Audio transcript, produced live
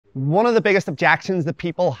One of the biggest objections that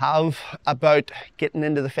people have about getting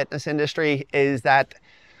into the fitness industry is that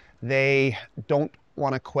they don't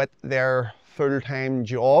want to quit their full-time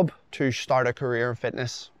job to start a career in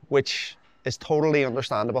fitness, which is totally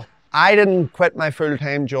understandable. I didn't quit my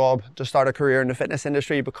full-time job to start a career in the fitness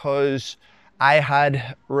industry because I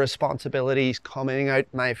had responsibilities coming out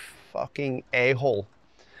my fucking a-hole.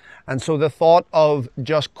 And so the thought of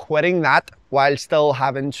just quitting that while still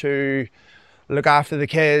having to look after the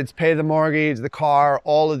kids, pay the mortgage, the car,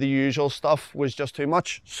 all of the usual stuff was just too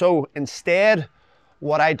much. So instead,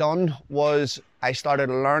 what I done was I started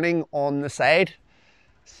learning on the side.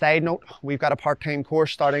 Side note, we've got a part-time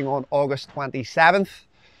course starting on August 27th,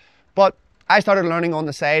 but I started learning on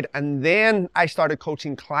the side, and then I started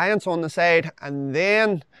coaching clients on the side, and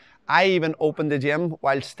then I even opened a gym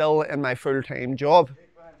while still in my full-time job.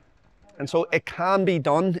 And so it can be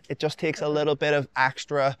done. It just takes a little bit of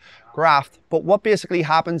extra graft. But what basically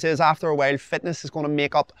happens is after a while, fitness is going to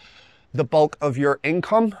make up the bulk of your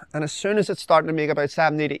income. And as soon as it's starting to make about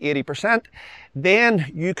 70 to 80%,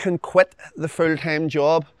 then you can quit the full-time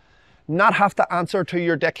job, not have to answer to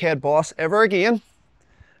your dickhead boss ever again,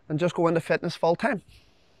 and just go into fitness full-time.